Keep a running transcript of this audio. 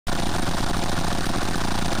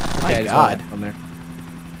My Okay, God. on there.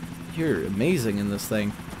 You're amazing in this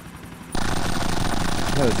thing.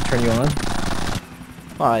 Oh, does it turn you on?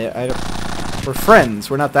 Well, I don't... We're friends.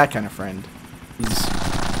 We're not that kind of friend. He's...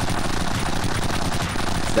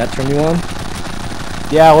 Does that turn you on?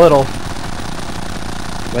 Yeah, a little.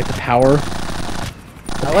 Like the power?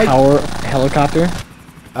 Power helicopter?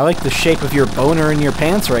 I like the shape of your boner in your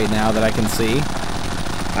pants right now that I can see.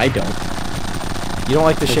 I don't. You don't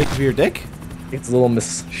like the shape of your dick? It's a little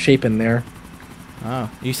misshapen there. Oh.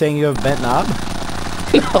 Are you saying you have a bent knob?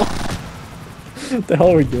 No. What the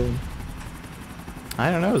hell are we doing?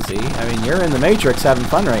 I don't know, Z. I mean, you're in the Matrix having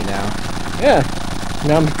fun right now. Yeah.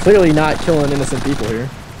 Now I'm clearly not killing innocent people here.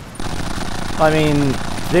 I mean,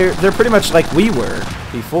 they're pretty much like we were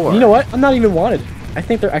before. You know what? I'm not even wanted. I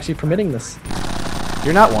think they're actually permitting this.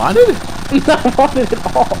 You're not wanted? I'm not wanted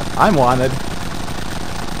at all. I'm wanted.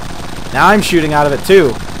 Now I'm shooting out of it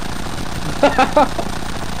too.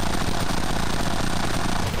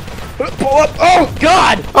 Pull up! Oh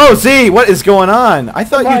God! Oh, Z, what is going on? I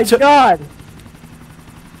thought Oh you took... God!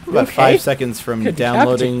 About okay? 5 seconds from Could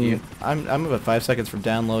downloading... decapitate I'm about 5 seconds from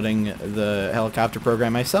downloading the helicopter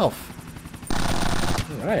program myself.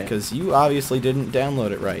 Alright. Because you obviously didn't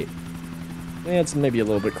download it right. Yeah, it's maybe a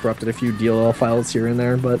little bit corrupted, a few DLL files here and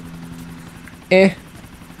there, but... I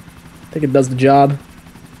think it does the job.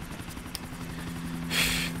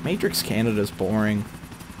 Matrix Canada's boring.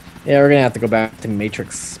 Yeah, we're gonna have to go back to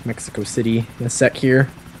Matrix, Mexico City in a sec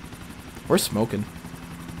here. We're smoking.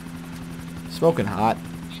 Smoking hot.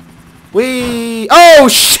 Oh,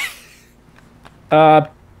 shit! No,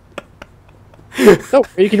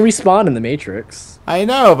 you can respawn in the Matrix. I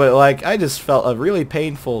know, but, like, I just felt a really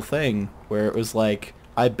painful thing where it was like,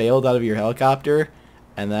 I bailed out of your helicopter,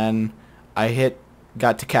 and then I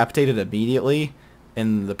got decapitated immediately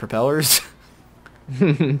in the propellers.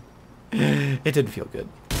 It didn't feel good.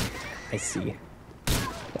 I see.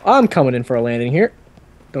 Well, I'm coming in for a landing here.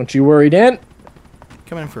 Don't you worry, Dan.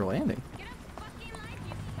 Coming in for a landing.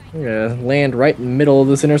 I'm gonna land right in the middle of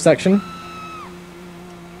this intersection.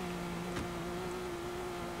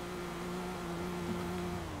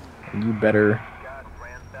 You better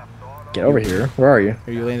get over here. Where are you?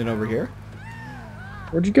 Are you landing over here?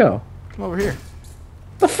 Where'd you go? Come over here.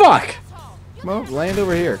 The fuck? Come on, land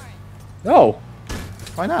over here. No.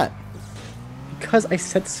 Why not? Because I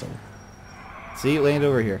said so. See, land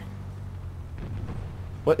over here.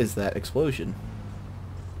 What is that explosion?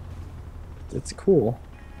 It's cool.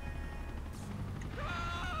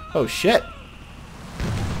 Oh shit!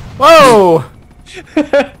 Whoa!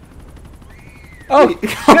 Oh!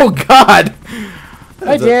 Oh god!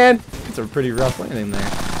 Hi, Dan! It's a pretty rough landing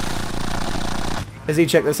there. Izzy,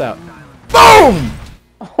 check this out. Boom!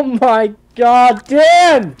 Oh my god,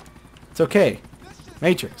 Dan! It's okay.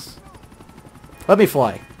 Matrix. Let me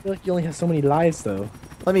fly. I feel like you only have so many lives, though.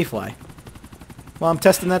 Let me fly. Well, I'm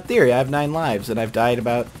testing that theory. I have 9 lives, and I've died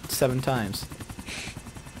about 7 times.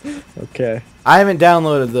 Okay. I haven't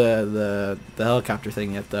downloaded the helicopter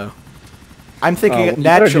thing yet, though. I'm thinking well,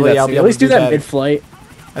 naturally I'll be able to do that better. mid-flight.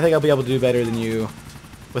 I think I'll be able to do better than you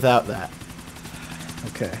without that.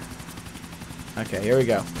 Okay. Okay, here we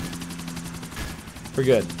go. We're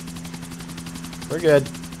good. We're good.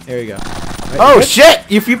 Here we go. Right, Oh good? shit!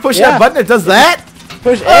 If you push that button, it does that?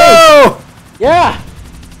 Push A! Oh! Yeah!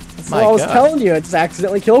 That's My what I was God. telling you. It's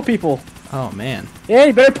accidentally kill people. Oh man. Dan,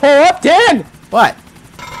 you better pull up, Dan! What?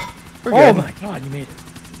 We're Oh good. my god, you made it.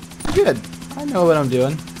 We're good. I know what I'm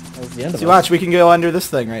doing. That was the end See, of watch, we can go under this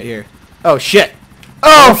thing right here. Oh shit!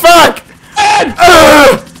 Oh fuck!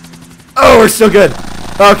 Oh, we're still good.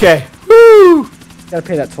 Okay. Woo! Gotta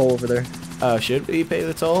pay that toll over there. Oh, should we pay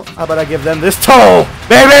the toll? How about I give them this toll,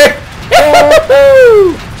 baby?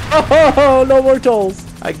 Oh, no more tolls.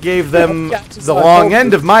 I gave them Yeah, just the saw a long toll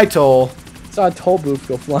end booth. of my toll. Saw a toll booth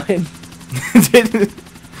go flying. Didn't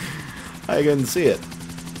I couldn't see it.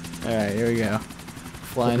 Alright, here we go.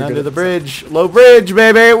 Flying Hope you're under good the at bridge. Low bridge,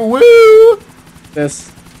 baby! Woo!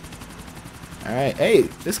 This. Alright, hey,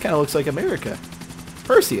 this kind of looks like America.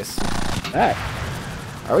 Perseus. Back.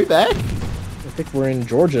 Are we back? I think we're in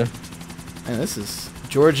Georgia. And this is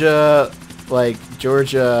Georgia, like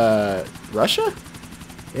Georgia, Russia?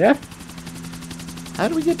 Yeah? How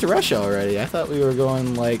did we get to Russia already? I thought we were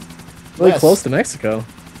going like Really west. close to Mexico.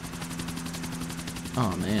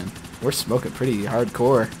 Oh man, we're smoking pretty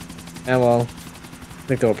hardcore. Yeah, well, I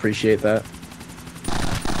think they'll appreciate that.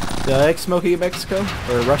 Do I like smoking in Mexico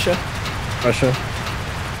or Russia? Russia.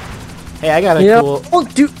 Hey, I got a Yeah. cool. Oh,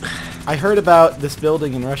 dude. I heard about this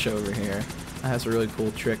building in Russia over here. That has a really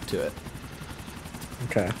cool trick to it.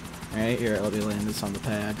 Okay. Alright, here, let me land this on the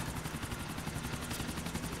pad.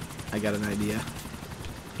 I got an idea.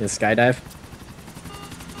 You skydive?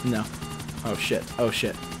 No. Oh shit. Oh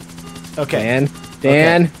shit. Okay.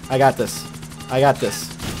 Dan. Okay. I got this. I got this.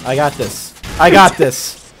 I got this. I got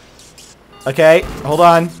this. Okay. Hold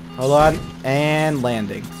on. Hold on. And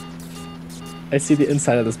landing. I see the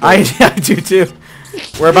inside of this building. I do too.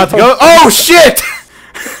 We're about to go. Oh shit!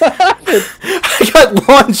 I got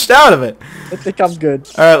launched out of it. I think I'm good.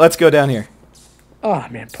 All right, let's go down here. Oh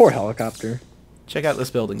man, poor helicopter. Check out this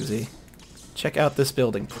building, Z. Check out this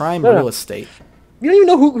building. Prime real estate. You don't even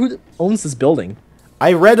know who owns this building.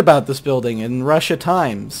 I read about this building in Russia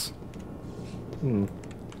Times. Hmm.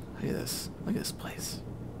 Look at this. Look at this place.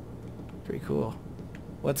 Pretty cool.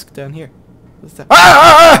 What's down here? What's that?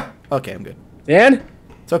 Ah! Okay, I'm good. Dan?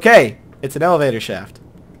 It's okay. It's an elevator shaft.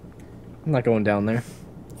 I'm not going down there.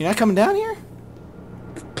 You're not coming down here?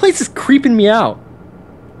 This place is creeping me out.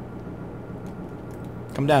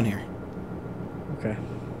 Come down here. Okay.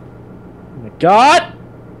 Oh my god!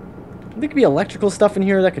 There could be electrical stuff in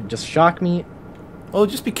here that could just shock me. Oh,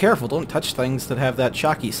 just be careful. Don't touch things that have that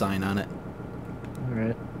shocky sign on it.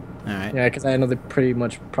 Alright. Alright. Yeah, because I know they pretty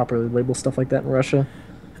much properly label stuff like that in Russia.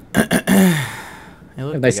 Hey,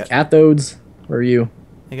 look, Nice cathodes. Where are you?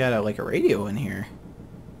 They got like a radio in here.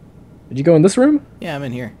 Did you go in this room? Yeah, I'm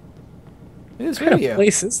in here. Look at this What kind radio. of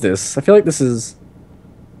place is this? I feel like this is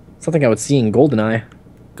something I would see in GoldenEye.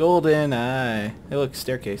 Golden Eye. Hey, look,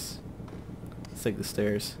 staircase. Let's take the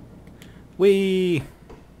stairs. Whee!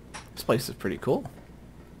 This place is pretty cool.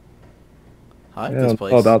 I like I this don't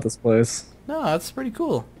place. know about this place. No, that's pretty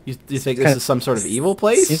cool. You think kinda- this is some sort of evil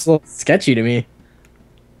place? Seems a little sketchy to me.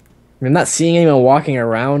 I mean, I'm not seeing anyone walking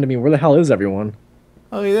around. I mean, where the hell is everyone?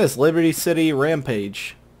 Oh, look at this. Liberty City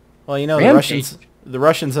Rampage. Well, you know, Rampage? the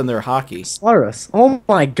Russians and their hockey. Slaughter us. Oh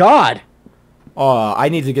my god! Oh, I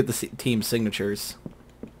need to get the team signatures.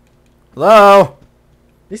 Hello?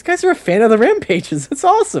 These guys are a fan of the Rampages. That's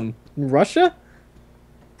awesome. In Russia?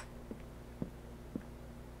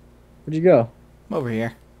 Where'd you go? I'm over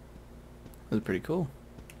here. That's pretty cool.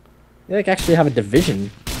 They like actually have a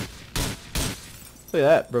division. Look at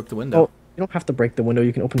that. Broke the window. Oh, you don't have to break the window.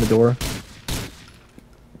 You can open the door.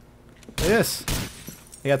 Look at this.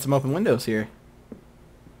 They got some open windows here.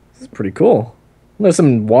 This is pretty cool. There's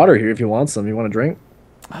some water here if you want some. You want a drink?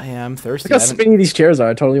 Oh, yeah, I'm thirsty. Look how spinny these chairs are.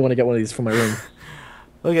 I totally want to get one of these for my room.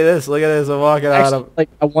 Look at this. Look at this. I'm walking on Actually, them. like,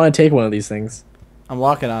 I want to take one of these things. I'm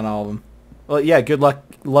walking on all of them. Well, yeah, good luck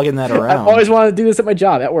lugging that around. I've always wanted to do this at my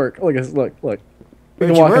job, at work. Look, look. We Where'd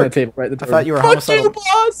can you walk on the work? table right at the I door. thought you were Fuck homicidal. you,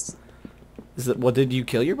 boss! Is it? What, did you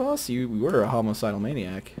kill your boss? You were a homicidal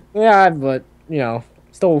maniac. Yeah, but, you know,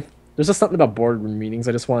 still, there's just something about boardroom meetings.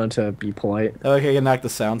 I just wanted to be polite. Oh, okay, I can knock the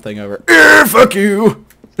sound thing over. Fuck you!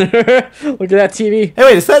 Look at that TV. Hey,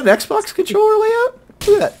 wait, is that an Xbox controller layout?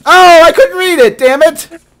 Look at that. Oh, I couldn't read it, damn it!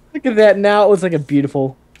 Look at that now. It looks like a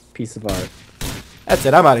beautiful piece of art. That's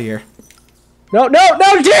it, I'm out of here. No,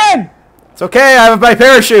 Dan! It's okay, I have my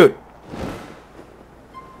parachute!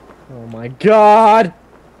 Oh my god!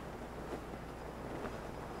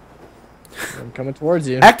 I'm coming towards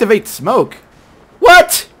you. Activate smoke!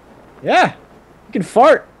 What? Yeah, you can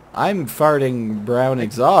fart. I'm farting brown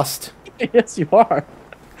exhaust. Yes, you are.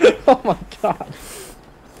 Oh my god.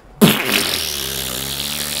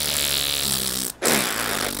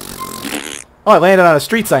 Oh, I landed on a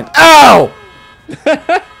street sign. Ow!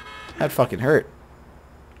 That fucking hurt.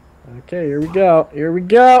 Okay, here we go. Here we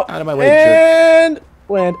go. Out of my way, and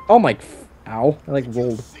land. Oh my. Ow. I like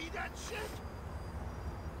rolled.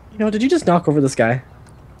 You know, did you just knock over this guy?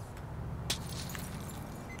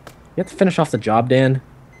 You have to finish off the job, Dan.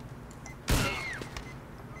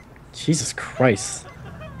 Jesus Christ.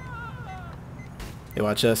 Hey,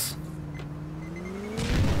 watch this.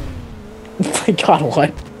 Oh my god, what?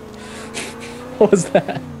 What was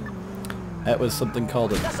that? That was something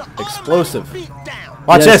called an explosive.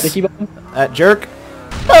 Watch Yeah, this! sticky bomb? That jerk.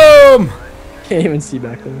 Boom! Can't even see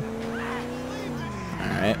back there.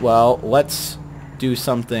 Alright, well, let's do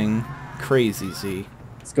something crazy, Z.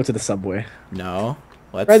 Let's go to the subway. No.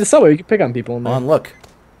 Let's Ride the subway, you can pick on people in there. on, look.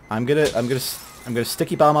 I'm gonna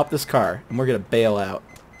sticky bomb up this car and we're gonna bail out.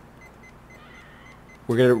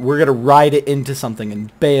 We're gonna ride it into something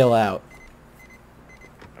and bail out.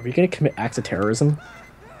 Are we gonna commit acts of terrorism?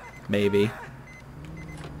 Maybe.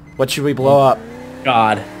 What should we blow up?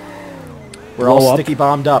 God. We're Blow all up? sticky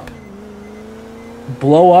bombed up.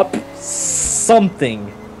 Blow up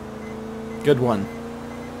something. Good one.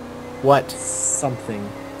 What? Something.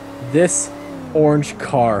 This orange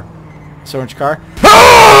car. This orange car?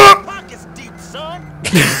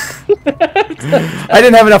 I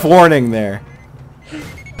didn't have enough warning there.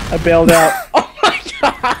 I bailed out. Oh my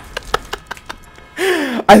god!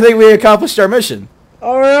 I think we accomplished our mission.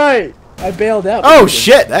 All right, I bailed out. Oh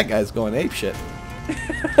shit! That guy's going ape shit.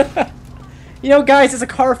 You know, guys, it's a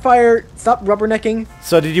car fire. Stop rubbernecking.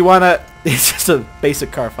 So did you want to... It's just a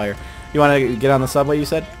basic car fire. You want to get on the subway, you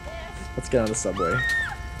said? Let's get on the subway.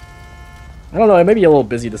 I don't know, I may be a little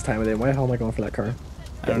busy this time of day. Why the hell am I going for that car?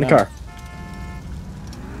 Get in the car.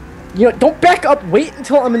 You know, don't back up. Wait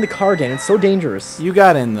until I'm in the car, Dan. It's so dangerous. You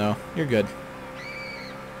got in, though. You're good.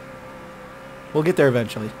 We'll get there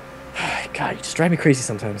eventually. God, you just drive me crazy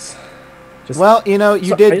sometimes. Just, well, you know,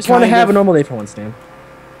 you did. I just want to have a normal day for once, Dan.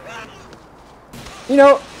 You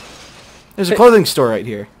know, there's a clothing store right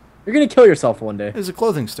here. You're gonna kill yourself one day. There's a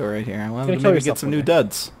clothing store right here. I wanted to kill maybe get some new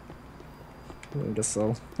duds. I guess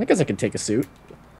so. I guess I can take a suit.